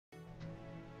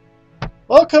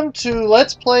Welcome to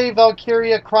Let's Play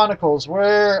Valkyria Chronicles,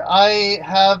 where I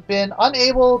have been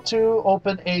unable to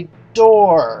open a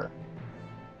door.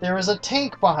 There is a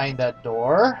tank behind that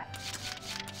door.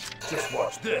 Just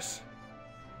watch this.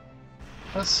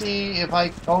 Let's see if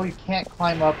I... Oh, you can't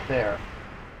climb up there.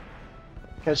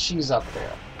 Because she's up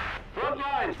there.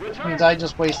 Which means I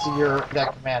just wasted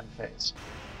that command phase.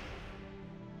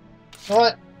 You know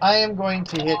what? I am going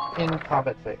to hit in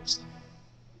combat phase.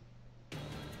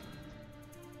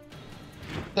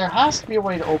 There has to be a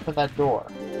way to open that door.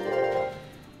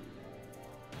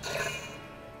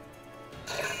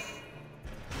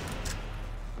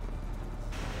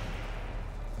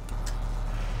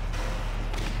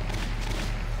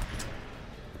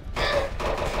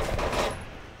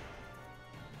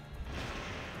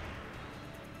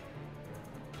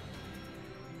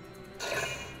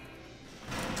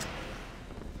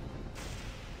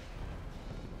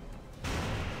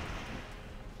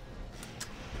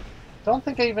 Don't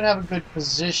think I even have a good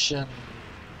position.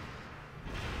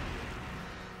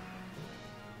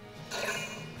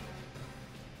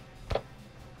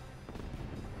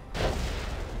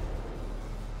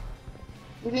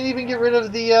 We didn't even get rid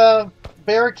of the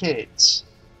barricades.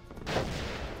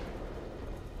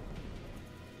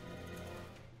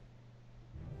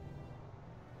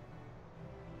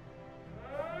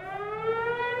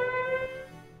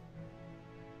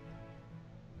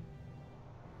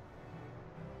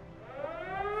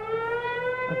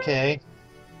 Okay.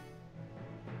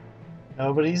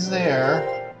 Nobody's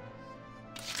there.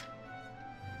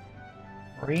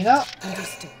 Marina?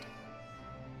 Understood.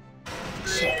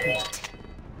 Checkmate.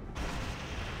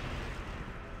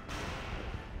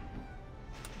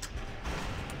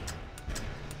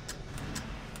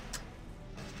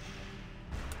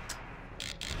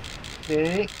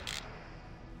 Okay.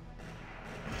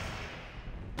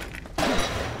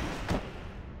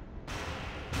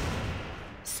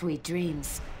 Sweet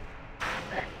dreams.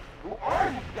 Who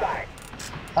are you guys?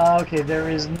 Okay, there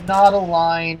is not a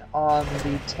line on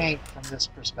the tank from this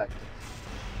perspective.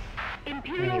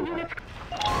 Imperial Anyway. units.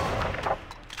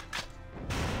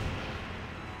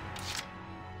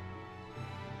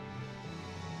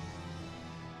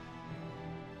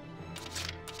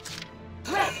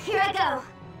 Right, here I go.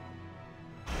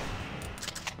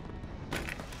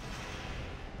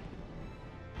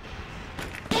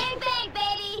 Bang, bang,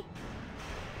 baby.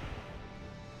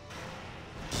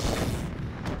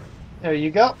 There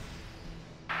you go.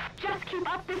 Just keep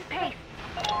up this pace.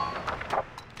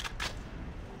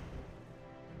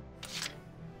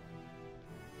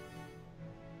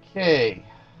 Okay.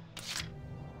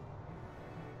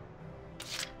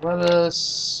 Let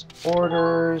us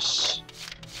orders.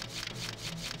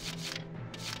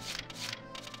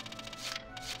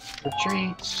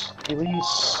 Retreat.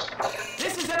 Release.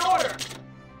 This is an order!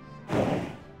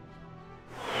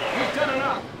 You've done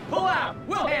enough! Pull out!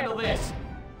 We'll handle this!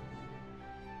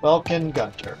 Welkin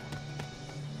Gunter.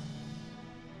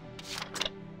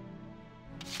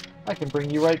 I can bring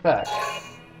you right back.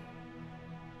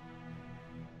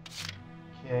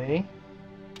 Okay.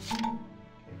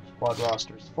 Squad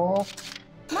roster's full.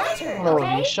 My turn, Hello,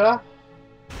 okay? Anisha.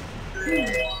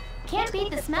 Can't beat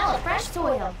the smell of fresh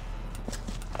soil.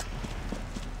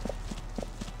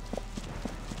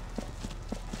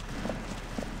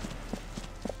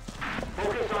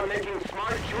 Focus on making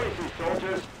smart choices,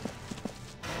 soldiers.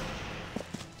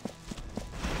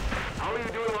 How are you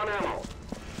doing on ammo?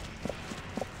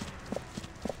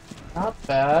 Not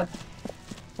bad.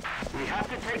 We have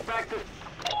to take back this...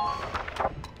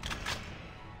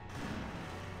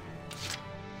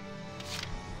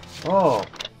 Oh.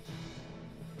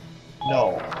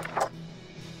 No.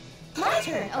 My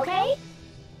turn, okay?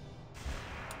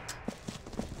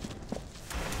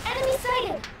 Enemy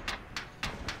sighted.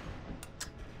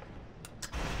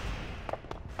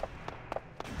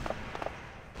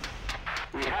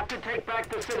 We have to take back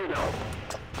the Citadel.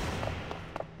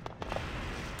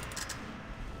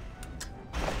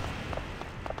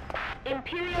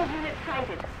 Imperial unit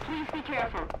sighted. Please be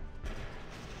careful.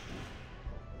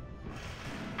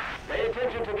 Pay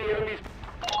attention to the enemy's...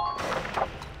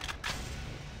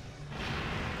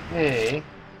 Hey.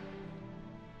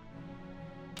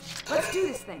 Let's do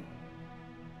this thing.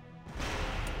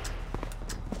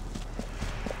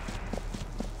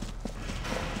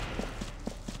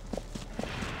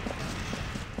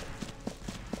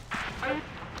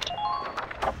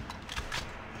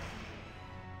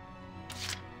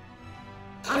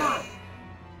 I'm on.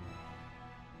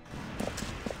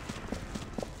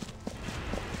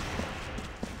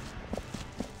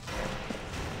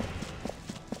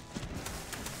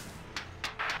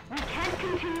 We can't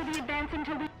continue the advance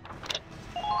until we...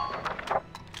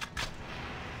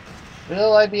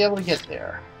 Will I be able to get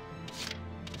there?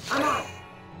 I'm on.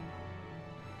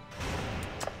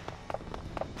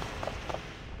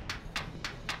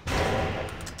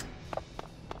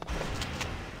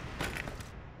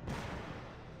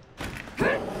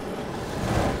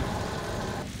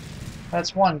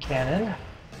 That's one cannon.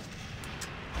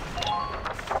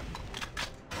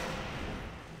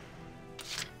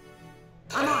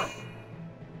 I'm on.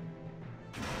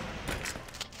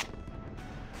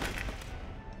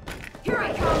 Here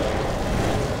I come.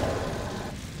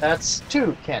 That's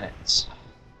two cannons.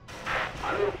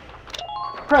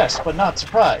 Impressed, but not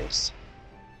surprised.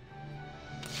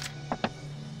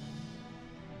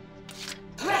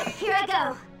 Right, here I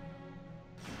go.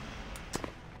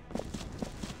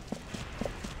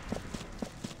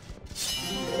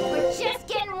 We're just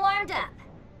getting warmed up.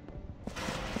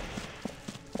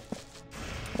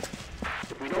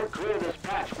 If we don't clear this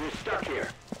patch, we're stuck here.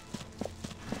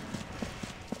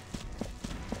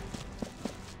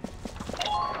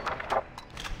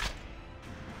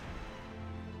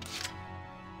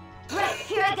 Right,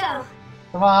 here I go.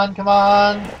 Come on, come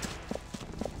on.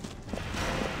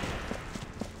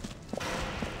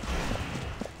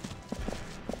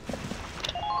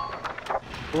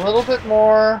 A little bit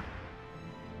more.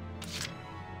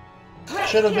 Right,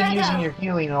 Should have here been I using go. your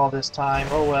healing all this time.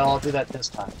 Oh well, I'll do that this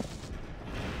time.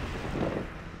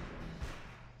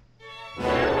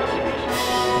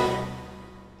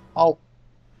 Oh,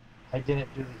 I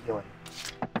didn't do the healing.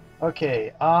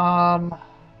 Okay,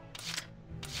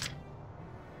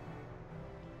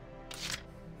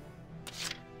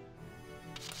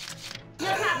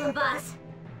 No problem, boss.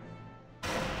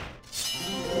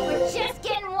 We're just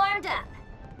getting warmed up.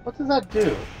 what does that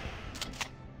do?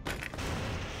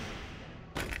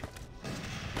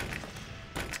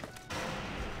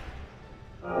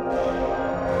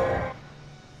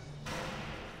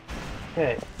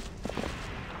 Okay.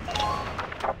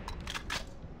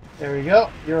 There we go.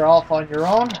 You're off on your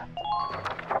own.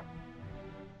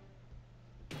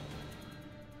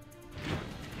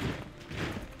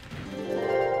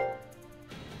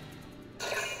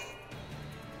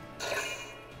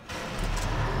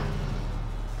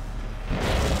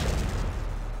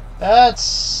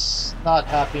 That's not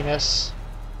happiness.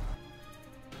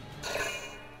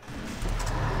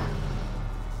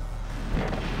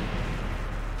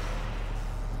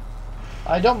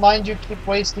 I don't mind you keep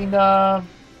wasting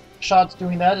shots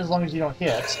doing that as long as you don't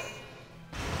hit.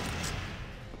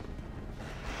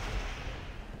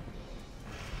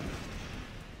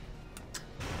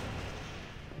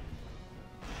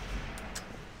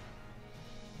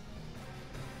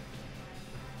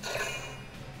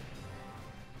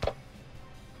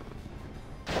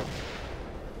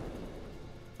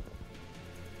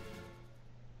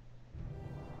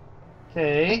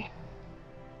 Okay.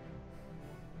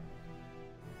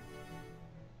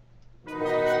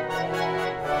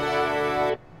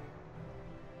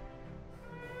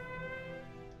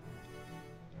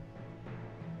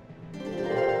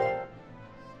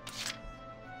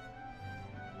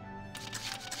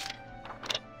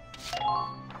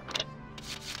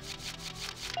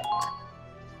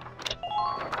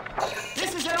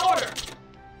 This is an order!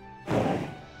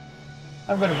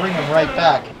 I'm going to bring him right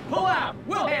back. Pull out!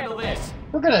 We'll handle this!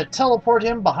 We're going to teleport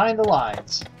him behind the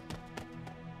lines.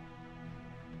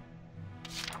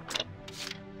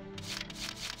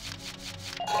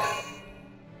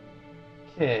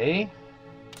 Okay.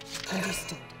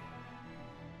 Understood.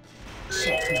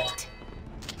 Checkmate.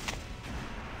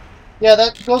 Yeah,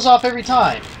 that goes off every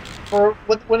time. For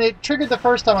when it triggered the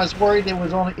first time, I was worried it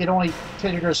only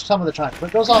triggers some of the time, but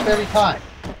it goes off every time.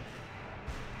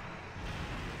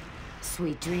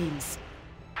 Sweet dreams.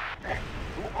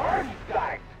 Who are these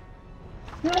guys?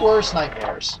 Your worst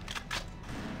nightmares.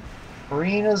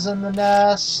 Marina's in the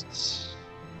nest.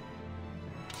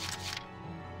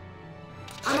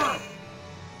 I'm on.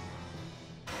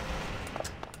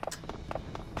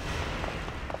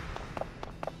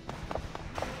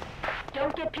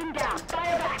 Don't get pinned down.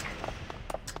 Fire back.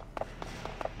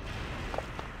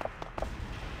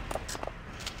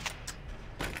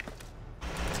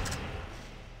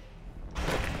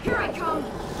 Here I come.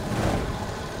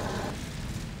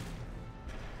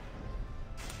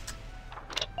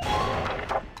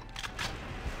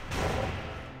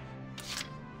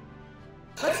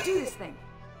 Let's do this thing.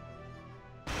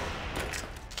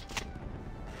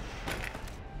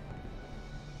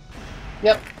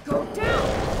 Yep, Go down.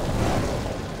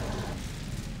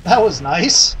 that was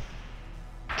nice.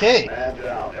 Okay. Man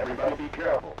down. Everybody be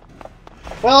careful.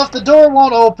 Well, if the door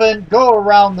won't open, go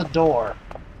around the door.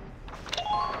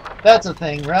 That's a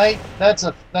thing, right? That's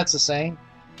a saying.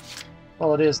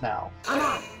 Well, it is now. I'm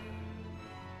on.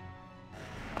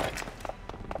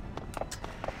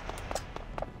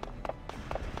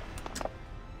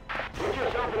 Put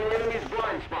yourself in the enemy's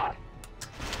blind spot.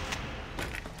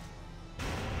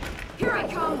 Here I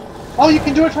come! Oh, you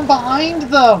can do it from behind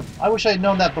them! I wish I had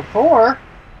known that before.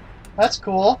 That's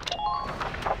cool.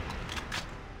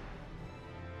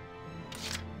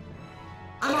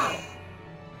 I'm on it.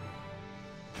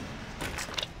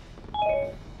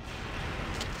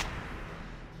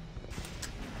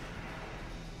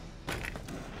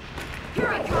 Here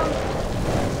I come!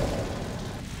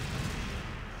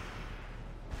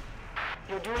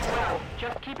 You're doing well.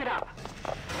 Just keep it up.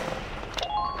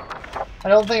 I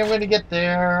don't think I'm going to get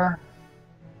there.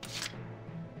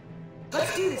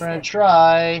 Let's do this We're going thing. to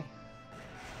try.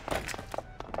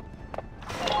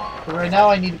 But right now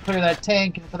I need to clear that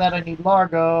tank, and for that I need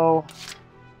Largo.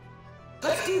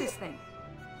 Let's do this thing.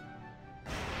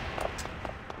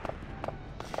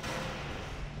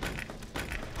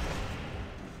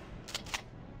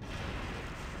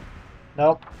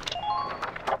 Nope.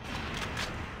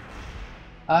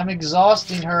 I'm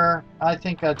exhausting her. I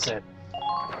think that's it.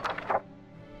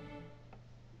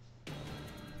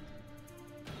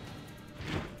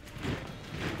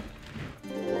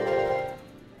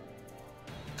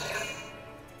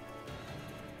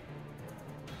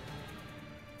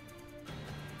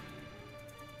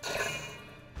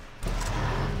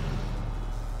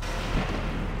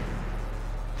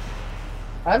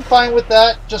 I'm fine with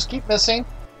that. Just keep missing.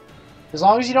 As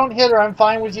long as you don't hit her, I'm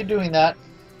fine with you doing that.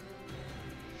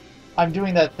 I'm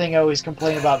doing that thing I always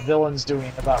complain about villains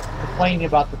doing, about complaining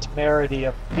about the temerity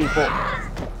of people.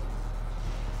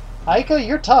 Aika,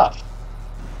 you're tough.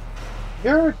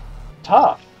 You're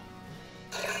tough.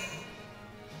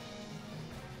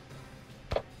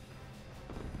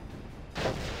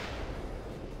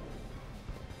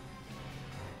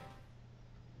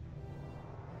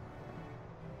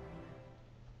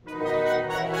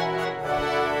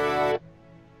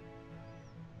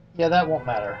 Yeah, that won't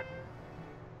matter.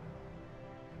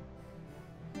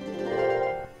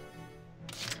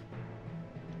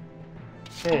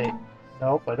 Okay.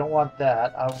 Nope, I don't want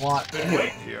that. I want you.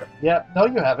 Wait here. Yep, no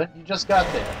you haven't. You just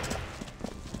got there.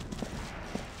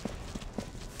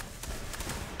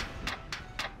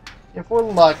 If we're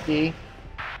lucky.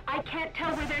 I can't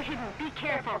tell where they're hidden. Be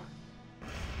careful.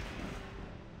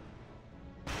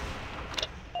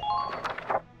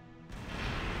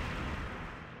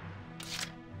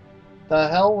 The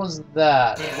hell was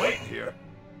that? Wait here.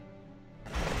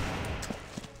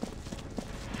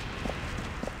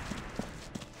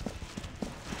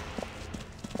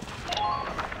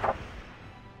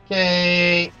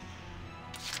 Okay.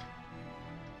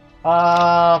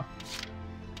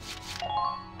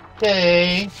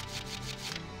 Okay.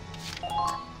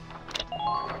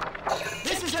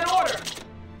 This is an order.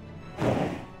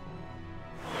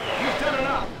 You've done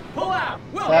enough. Pull out.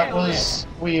 We'll That handle this.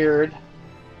 was weird.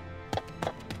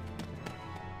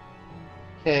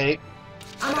 Okay.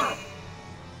 I'm on it.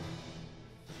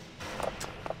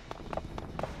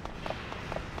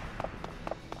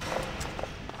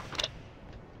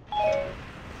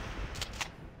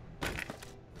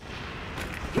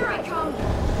 Here I come!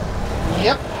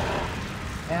 Yep.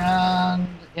 And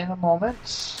in a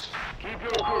moment. Keep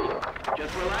your cool.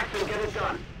 Just relax and get it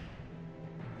done.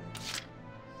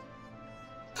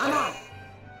 I'm on it.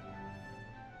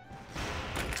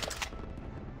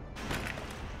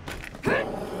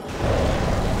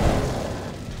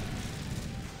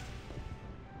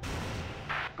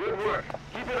 Good work.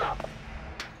 Keep it up.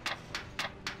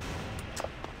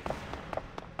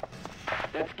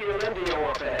 Let's get Lendio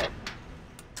up ahead.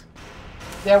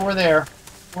 Yeah, we're there.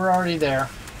 We're already there.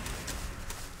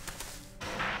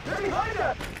 They're behind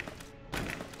us.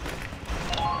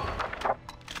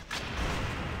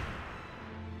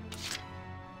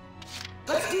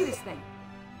 Let's do this thing.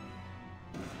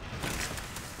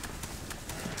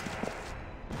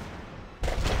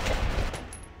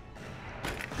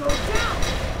 Go down!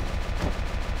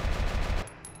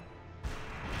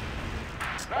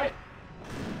 Right.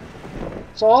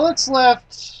 So all that's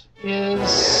left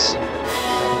is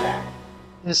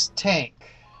this tank.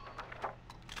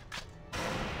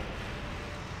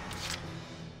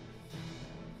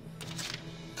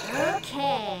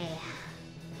 Okay.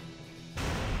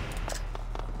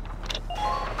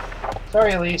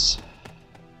 Sorry, Elise.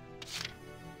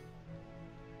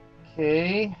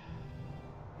 Okay.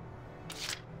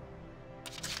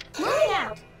 Moving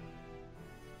out.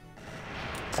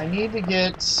 I need to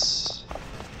get...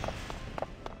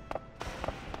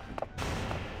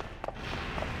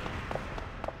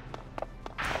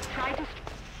 Try to.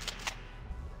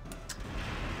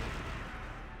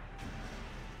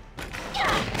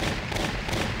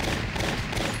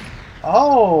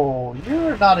 Oh,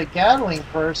 you're not a Gatling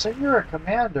person, you're a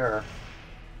commander.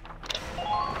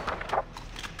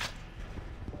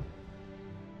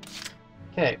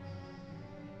 Okay.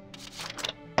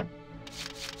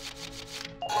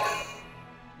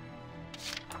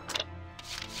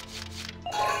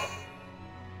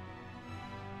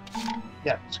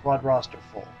 Yeah, squad roster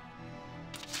full.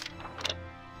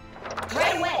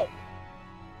 Right away.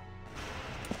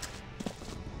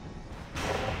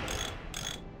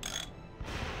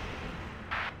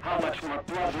 How much more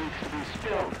blood needs to be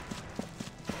spilled?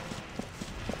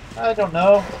 I don't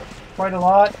know. Quite a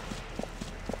lot.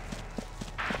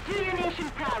 Do your nation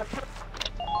proud.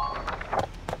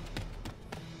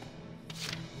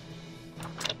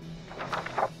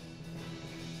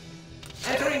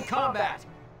 Entering combat.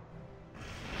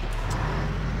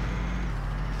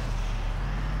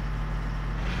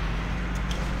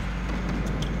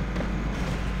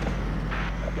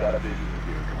 I've got a visual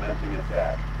here. Commencing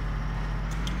attack.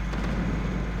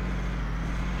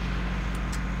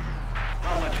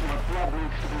 How much more blood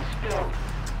needs to be spilled?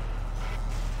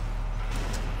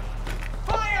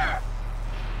 Fire!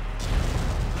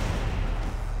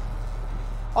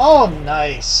 Oh,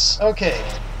 nice. Okay.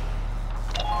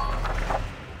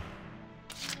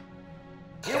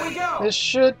 Here we go. This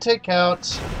should take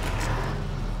out...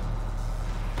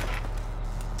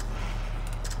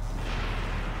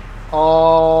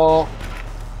 Oh...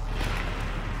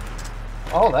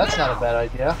 Oh, that's not a bad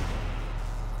idea.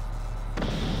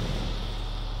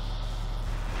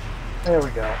 There we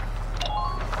go.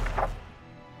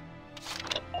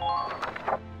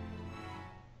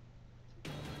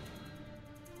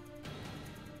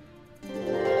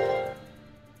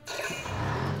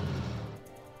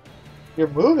 You're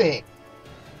moving.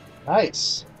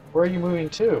 Nice. Where are you moving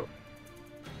to?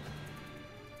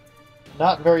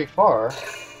 Not very far.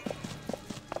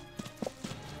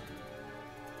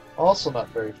 Also not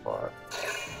very far.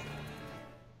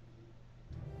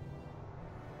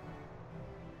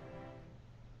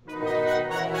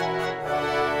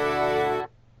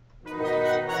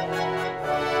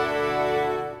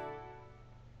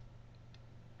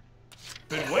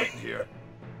 Been waiting here.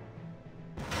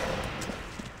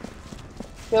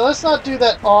 Yeah, let's not do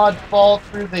that odd fall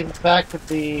through the back of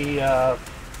the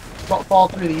fall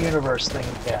through the universe thing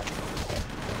again.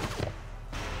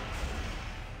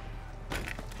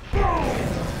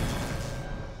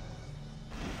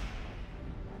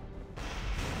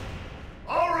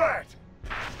 All right.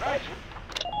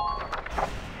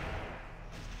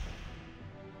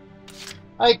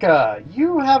 Aika,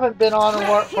 you haven't been on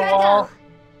for a Here I while. go.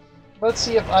 Let's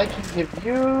see if I can give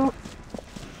you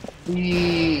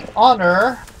the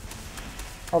honor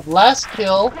of last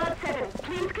kill Cloud 7,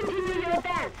 please continue your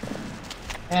advance.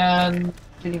 and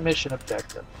getting mission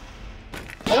objective.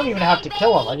 I don't even have to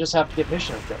kill him, I just have to get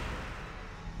mission objective.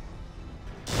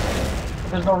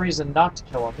 There's no reason not to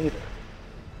kill him either.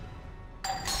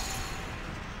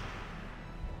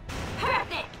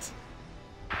 Perfect.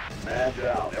 Man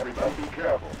down. Everybody be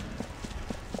careful.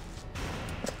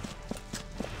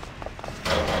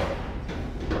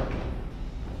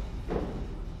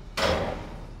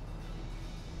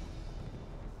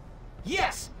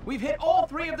 Yes, we've hit all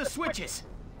 3 of the switches.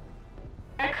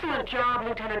 Excellent job,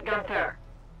 Lieutenant Gunther.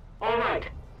 All right,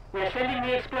 we're sending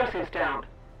the explosives down.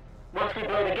 Once we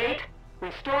blow the gate,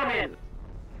 we storm in.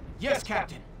 Yes,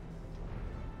 Captain.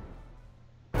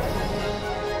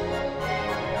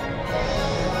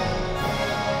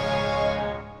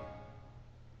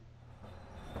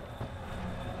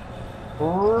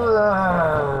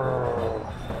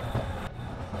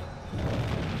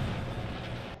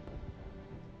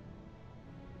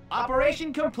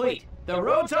 Operation complete. The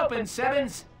road's open,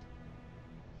 Sevens.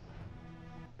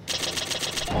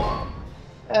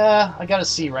 I got a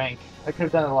C rank. I could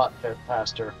have done it a lot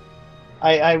faster.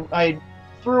 I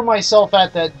threw myself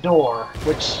at that door,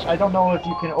 which I don't know if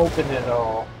you can open it at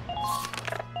all.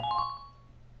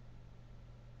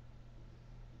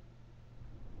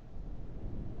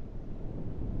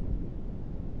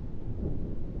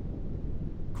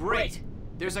 Great.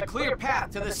 There's a clear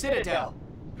path to the Citadel.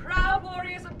 Proud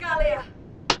warriors of Gallia,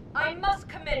 I must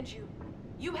commend you.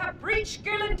 You have breached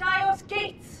Girlandio's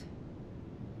gates.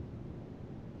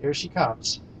 Here she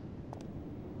comes.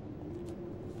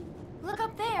 Look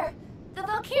up there, the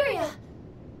Valkyria.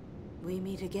 We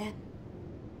meet again.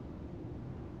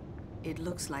 It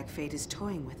looks like fate is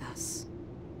toying with us.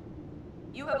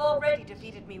 You have already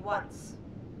defeated me once,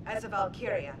 as a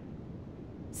Valkyria.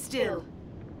 Still,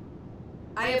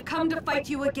 I have come to fight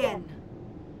you again.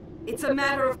 It's a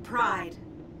matter of pride.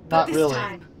 But Not this really.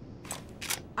 time,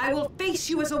 I will face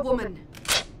you as a woman.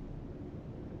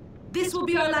 This will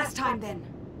be our last time then.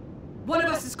 One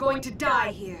of us is going to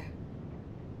die here.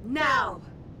 Now.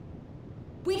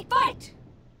 We fight!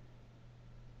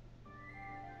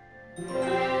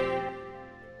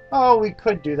 Oh, we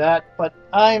could do that, but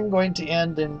I'm going to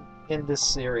end in this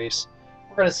series.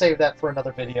 We're going to save that for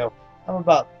another video. I'm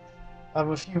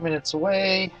a few minutes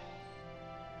away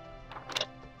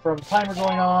from timer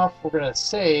going off. We're going to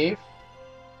save.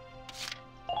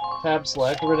 Tab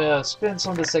select. We're going to spend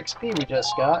some of this XP we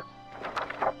just got.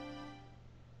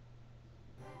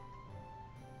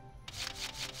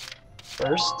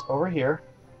 First, over here.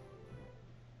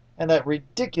 And that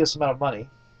ridiculous amount of money.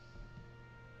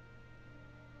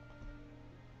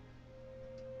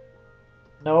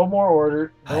 No more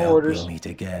order. No orders. We'll meet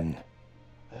again.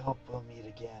 I hope we'll meet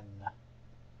again.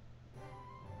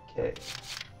 Okay.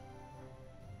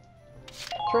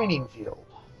 Training field.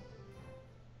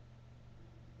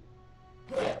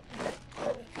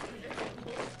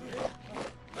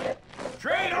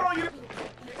 Train all you.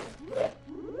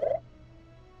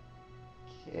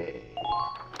 Okay.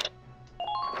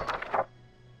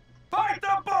 Fight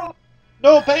the bull.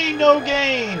 No pain, no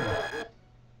gain!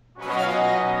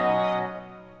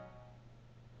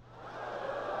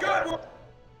 Good work.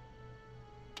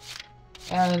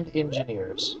 And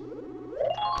engineers.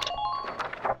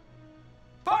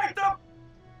 Fight the.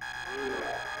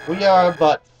 We are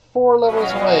but 4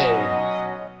 levels away.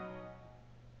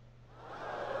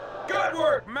 Good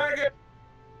work, Maggot.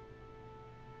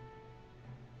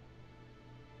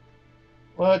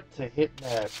 What to hit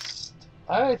next?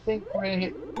 I think we're gonna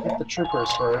hit the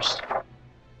troopers first.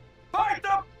 Fight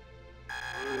them.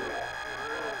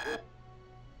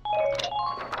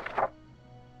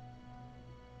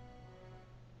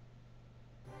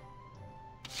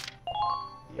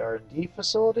 The R&D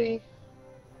facility.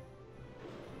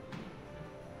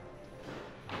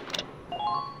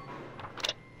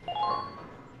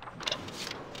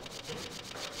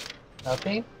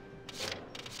 Nothing.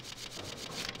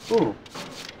 Ooh.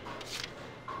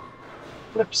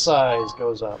 Flip size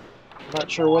goes up.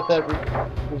 Not sure what that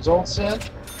results in.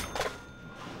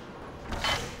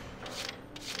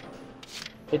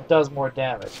 It does more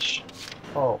damage.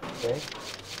 Oh, okay.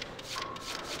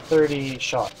 30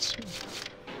 shots.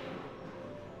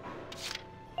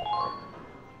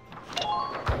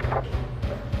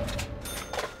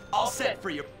 All set for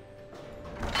you.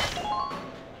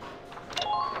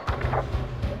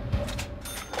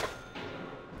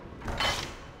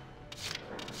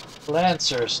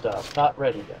 Lancer stuff, not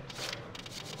ready yet.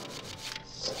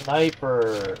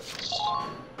 Snipers.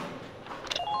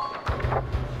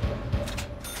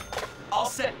 All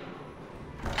set.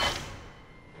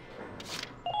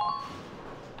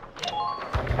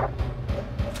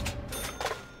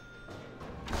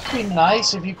 It'd be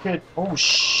nice if you could. Oh,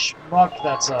 schmuck,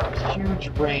 that's a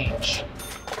huge range.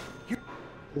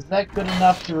 Is that good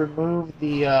enough to remove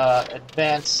the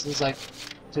advances, like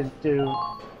to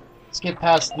skip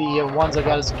past the ones I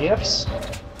got as gifts?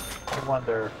 I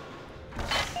wonder.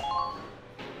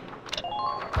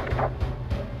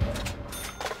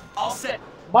 All set.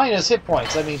 Minus hit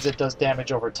points, that means it does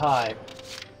damage over time.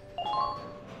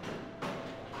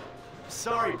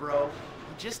 Sorry, bro.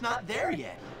 We're just not there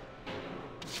yet.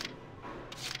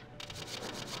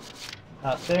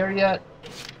 Not there yet.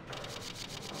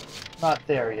 Not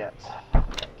there yet.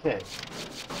 Okay.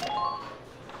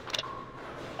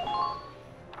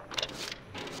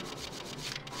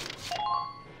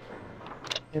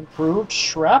 Improved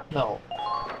shrapnel.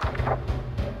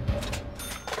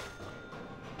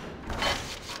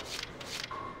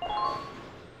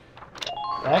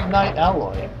 Magnite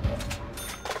alloy.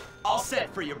 All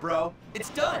set for you, bro. It's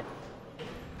done.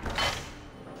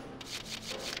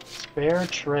 Spare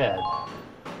tread.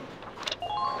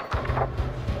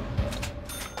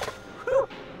 Whew.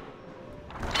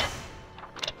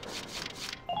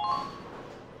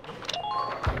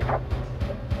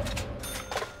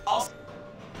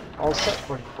 All set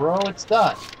for you, bro. It's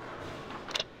done.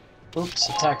 Oops,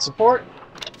 attack support.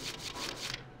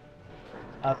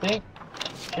 Nothing.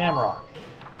 Shamrock.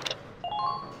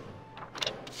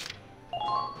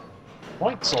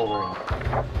 Point soldering.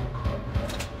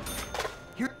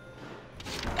 Here.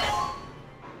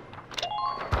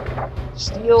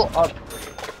 Steel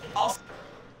upgrade. All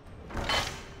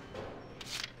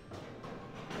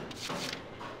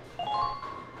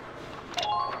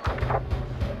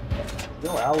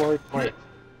Steel alloy plate.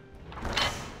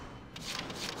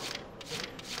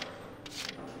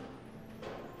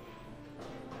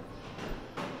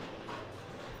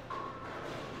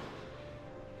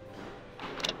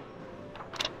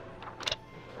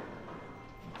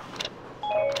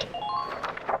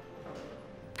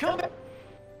 come back.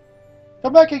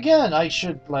 Come back again! I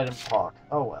should let him talk.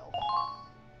 Oh well.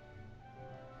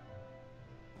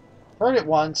 Heard it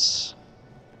once.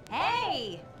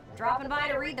 Hey! Dropping by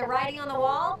to read the writing on the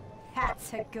wall?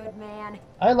 That's a good man.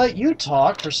 I let you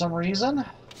talk for some reason.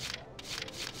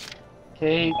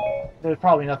 Okay, there's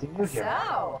probably nothing new here.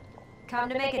 So, come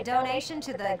to make a donation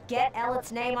to the Get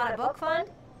Elliot's Name on a Book Fund?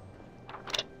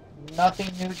 Nothing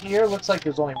new here. Looks like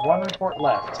there's only one report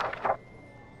left.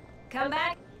 Come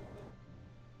back.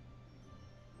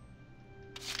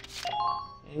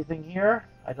 Anything here?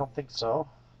 I don't think so.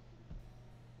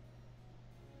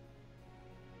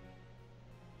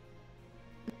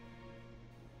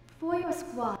 For your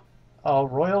squad. Oh,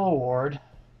 Royal Award.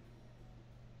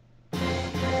 A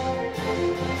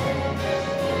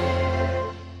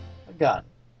gun.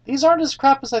 These aren't as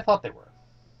crap as I thought they were.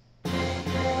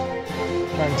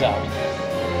 Turns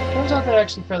out. Turns out they're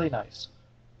actually fairly nice.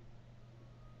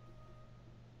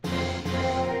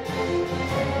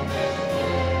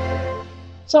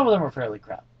 Some of them are fairly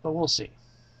crap, but we'll see.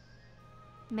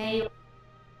 May.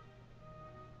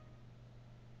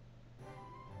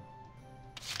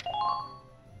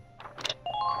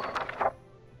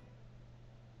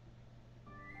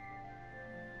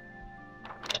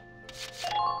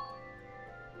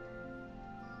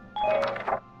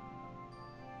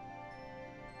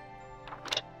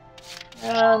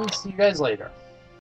 And see you guys later.